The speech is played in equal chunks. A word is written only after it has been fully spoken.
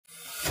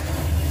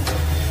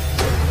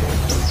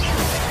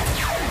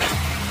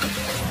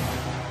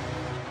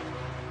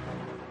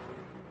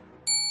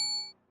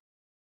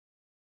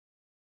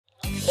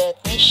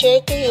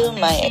share to you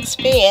my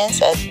experience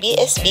at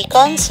BSB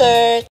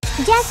concert.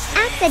 Just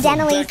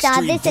accidentally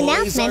saw this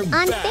announcement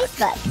on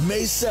Facebook.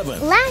 May 7th,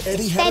 Last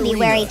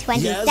February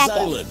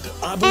 22nd.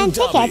 And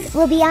tickets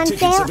will be on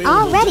sale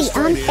already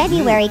on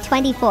February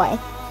 24th.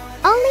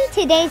 Only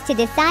 2 days to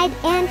decide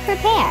and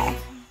prepare.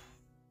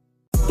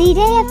 The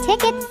day of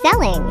ticket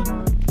selling.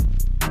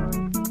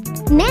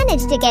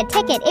 Managed to get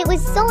ticket, it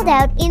was sold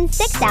out in 6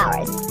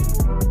 hours.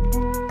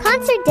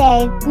 Concert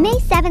day,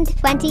 May 7th,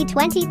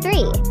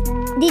 2023.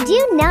 Did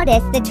you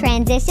notice the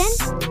transition?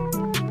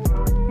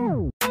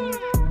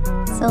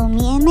 So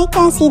me and my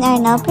cousin are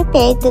now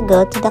prepared to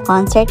go to the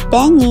concert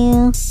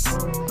venue.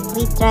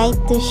 We tried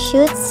to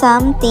shoot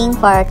something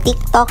for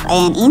TikTok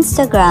and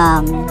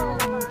Instagram.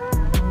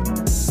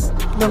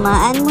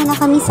 Dumaan muna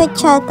kami sa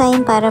chat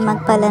time para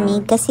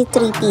magpalamig kasi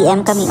 3 PM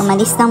kami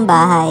umalis ng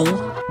bahay.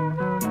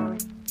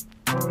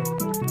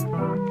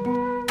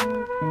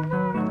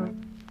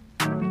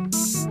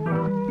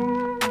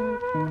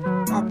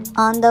 At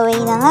on the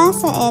way na nga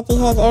sa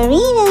Etihad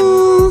Arena.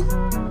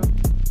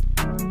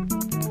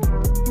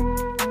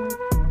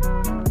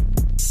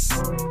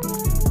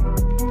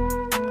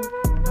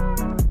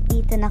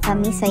 Na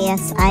kami sa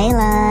Yas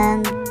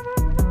Island.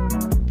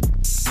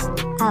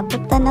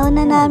 Abot tanaw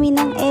na namin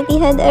ng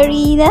Etihad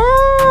Arena.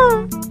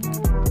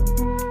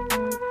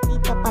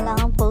 Dito pa lang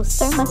ang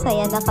poster,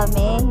 masaya na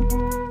kami.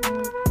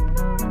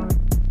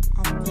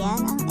 At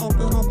yan ang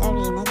Etihad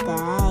Arena,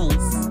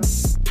 guys.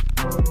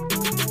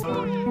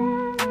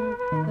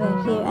 We're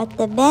here at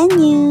the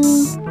venue.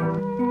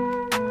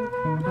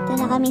 Dito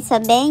na kami sa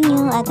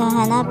venue at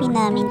hahanapin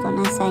namin kung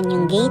nasaan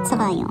yung gate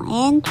saka yung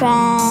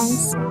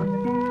entrance.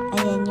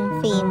 Ayan yung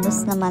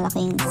famous na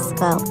malaking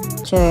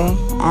sculpture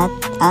at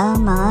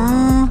ang mga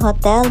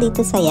hotel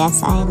dito sa Yas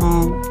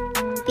Island.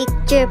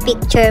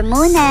 Picture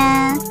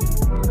muna!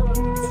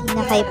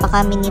 Sinakay pa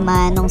kami ni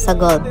Manong sa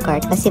golf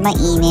cart kasi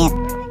mainit.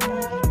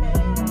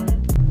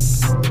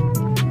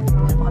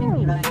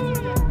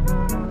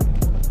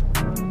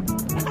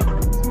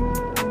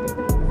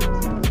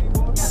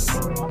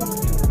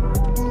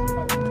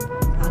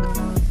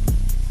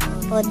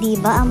 O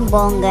diba ang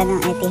bongga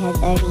ng Etihad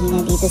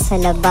Arena dito sa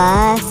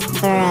labas?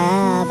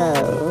 Bravo!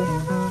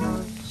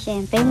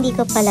 Siyempre, hindi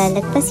ko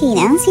palalagpasin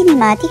ang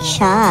cinematic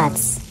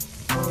shots.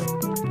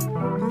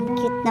 Ang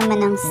cute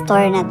naman ng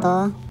store na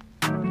to.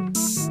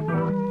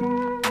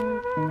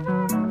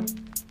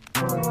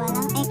 So,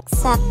 walang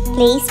exact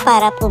place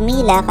para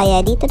pumila,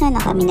 kaya dito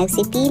na kami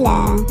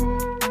nagsipila.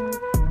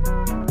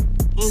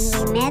 And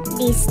we met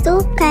these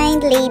two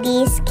kind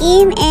ladies,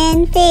 Kim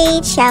and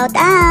Faith. Shout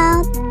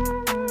out!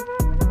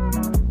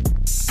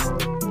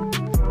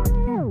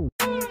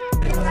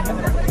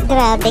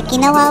 Grabe,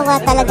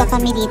 kinawawa talaga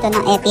kami dito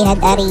ng Etihad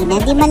Arena.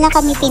 Di man lang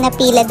kami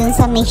pinapila dun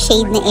sa may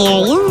shade na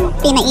area.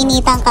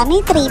 Pinainitan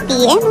kami 3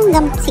 PM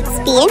hanggang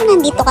 6 PM.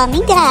 Nandito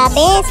kami.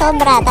 Grabe,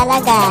 sobra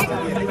talaga.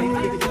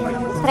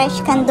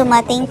 Fresh kang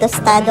dumating,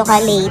 tostado ka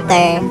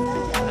later.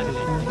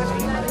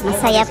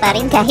 Masaya pa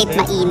rin kahit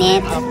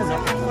mainit.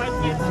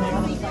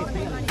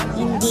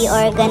 Hindi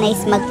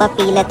organized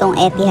magpapila tong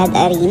Etihad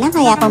Arena,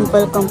 kaya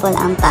kumpul-kumpul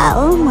ang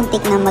tao.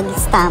 Muntik na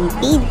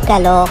mag-stampede,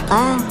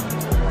 kaloka.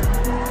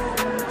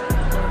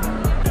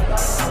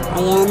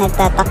 Ayan,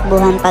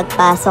 nagtatakbuhan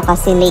pagpasok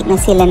kasi late na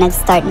sila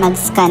nag-start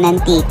mag-scan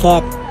ng ticket.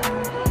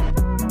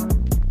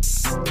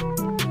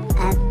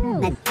 At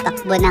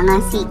nagtakbo na nga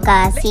si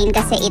cousin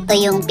kasi ito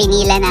yung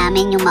pinila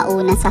namin, yung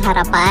mauna sa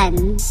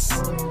harapan.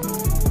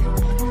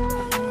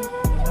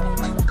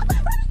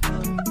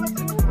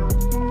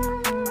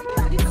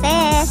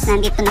 Sis,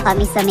 nandito na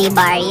kami sa may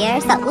barrier,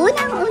 sa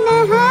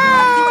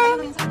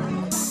unang-unahan.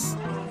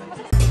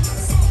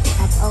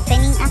 At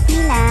opening act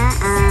nila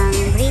ang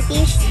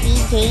British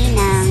DJ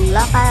ng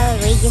local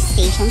radio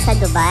station sa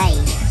Dubai.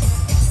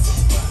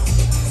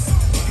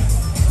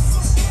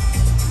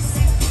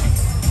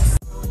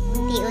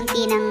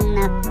 Unti-unti nang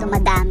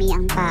tumadami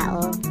ang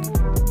tao.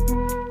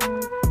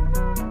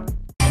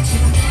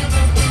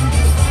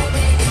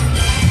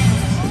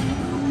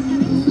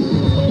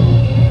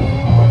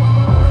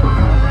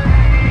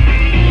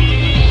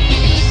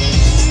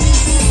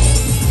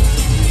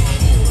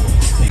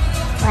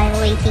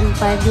 Waiting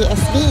for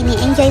BSB,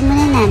 ini-enjoy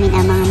muna namin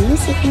ang mga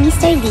music ni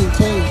Mr.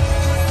 DJ.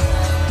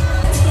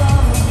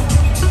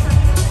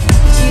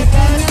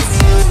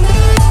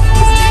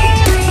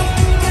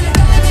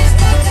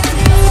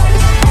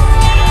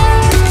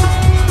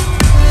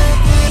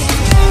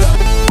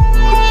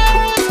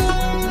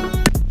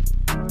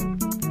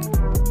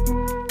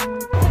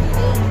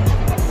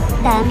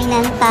 Dami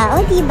ng tao,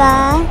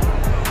 diba?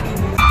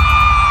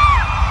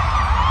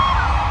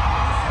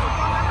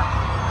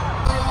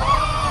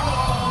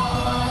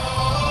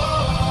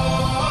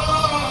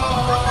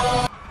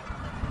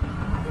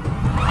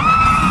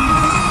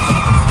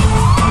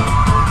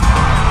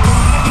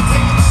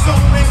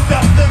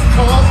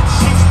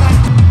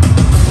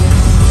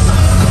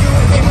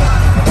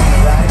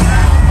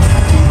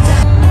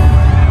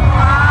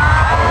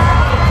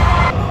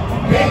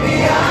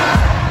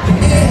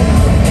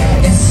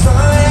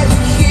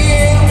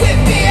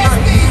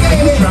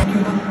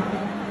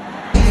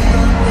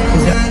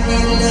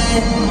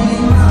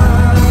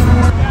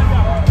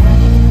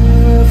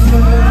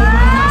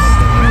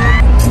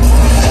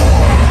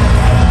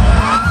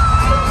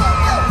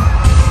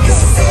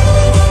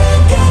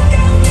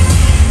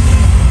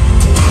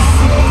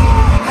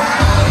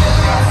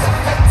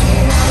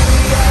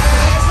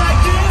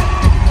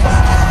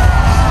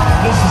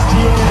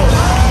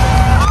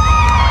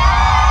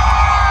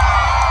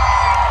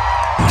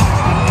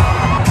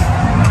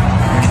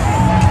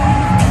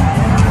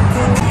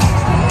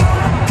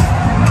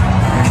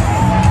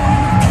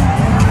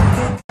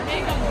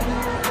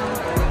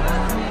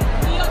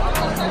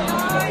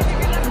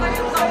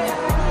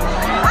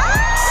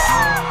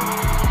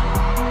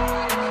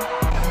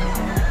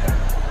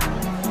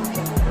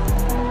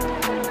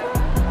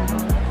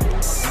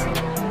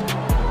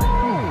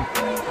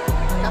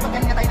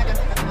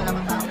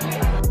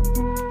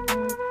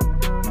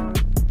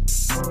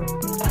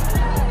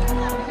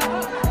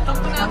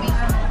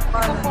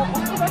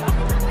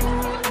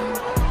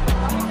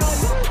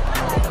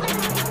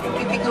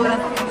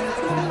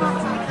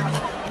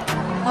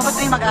 Dapat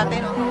may mag-ate,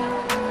 no?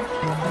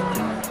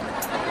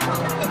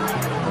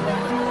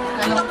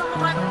 Ano?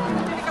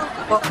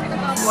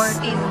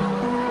 14.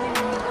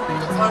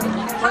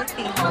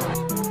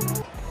 14.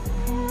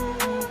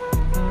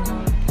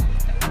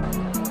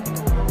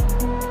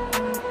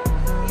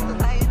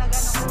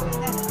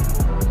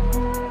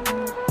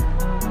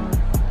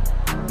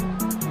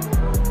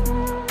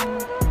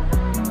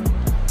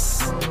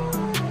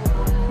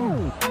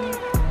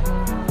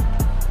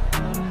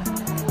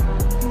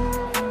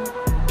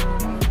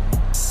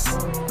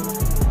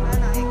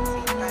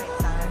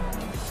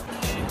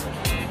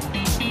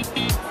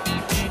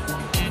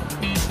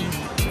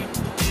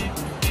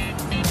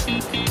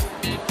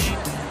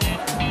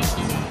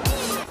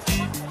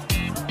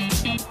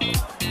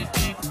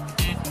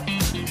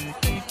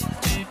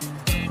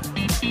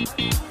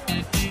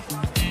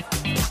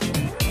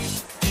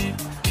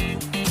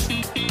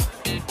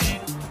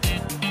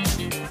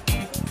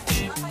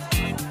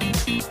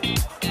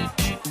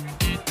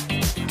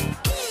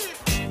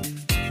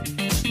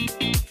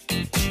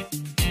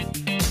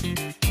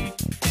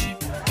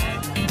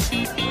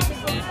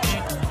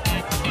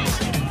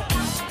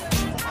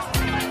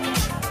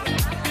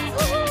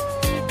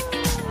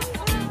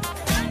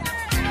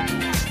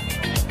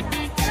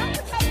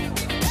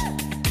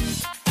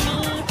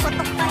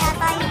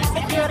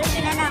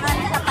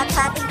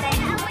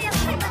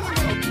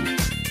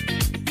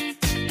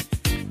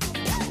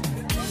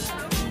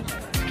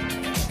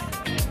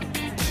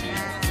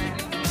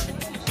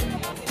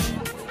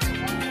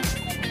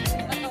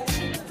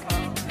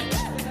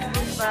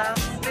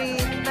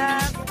 Backstreet,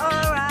 that's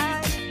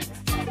alright.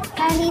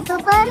 Nandito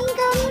pa rin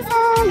kami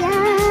saya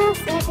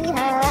sa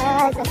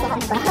Etihad. Saan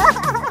ba?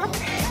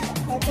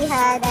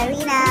 Etihad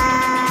Arena.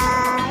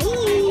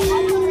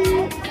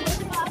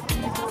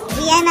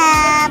 Vienna,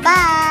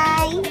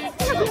 bye!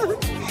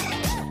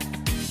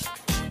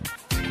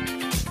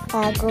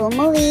 Bago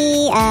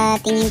umuwi,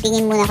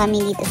 tingin-tingin muna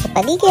kami dito sa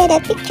paligid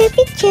at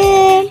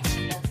picture-picture.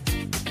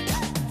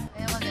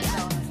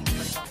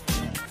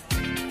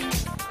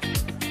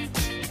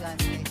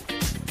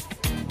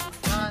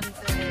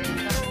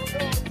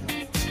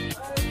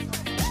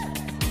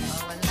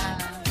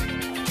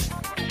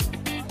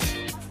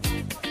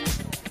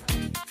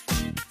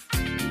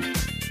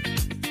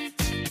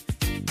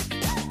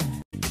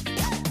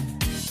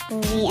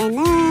 Uwian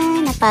na.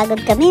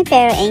 Napagod kami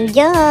pero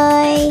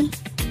enjoy!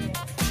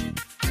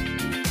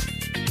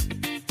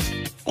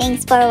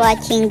 Thanks for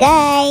watching,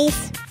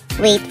 guys!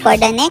 Wait for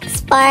the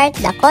next part,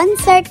 the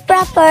concert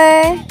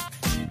proper!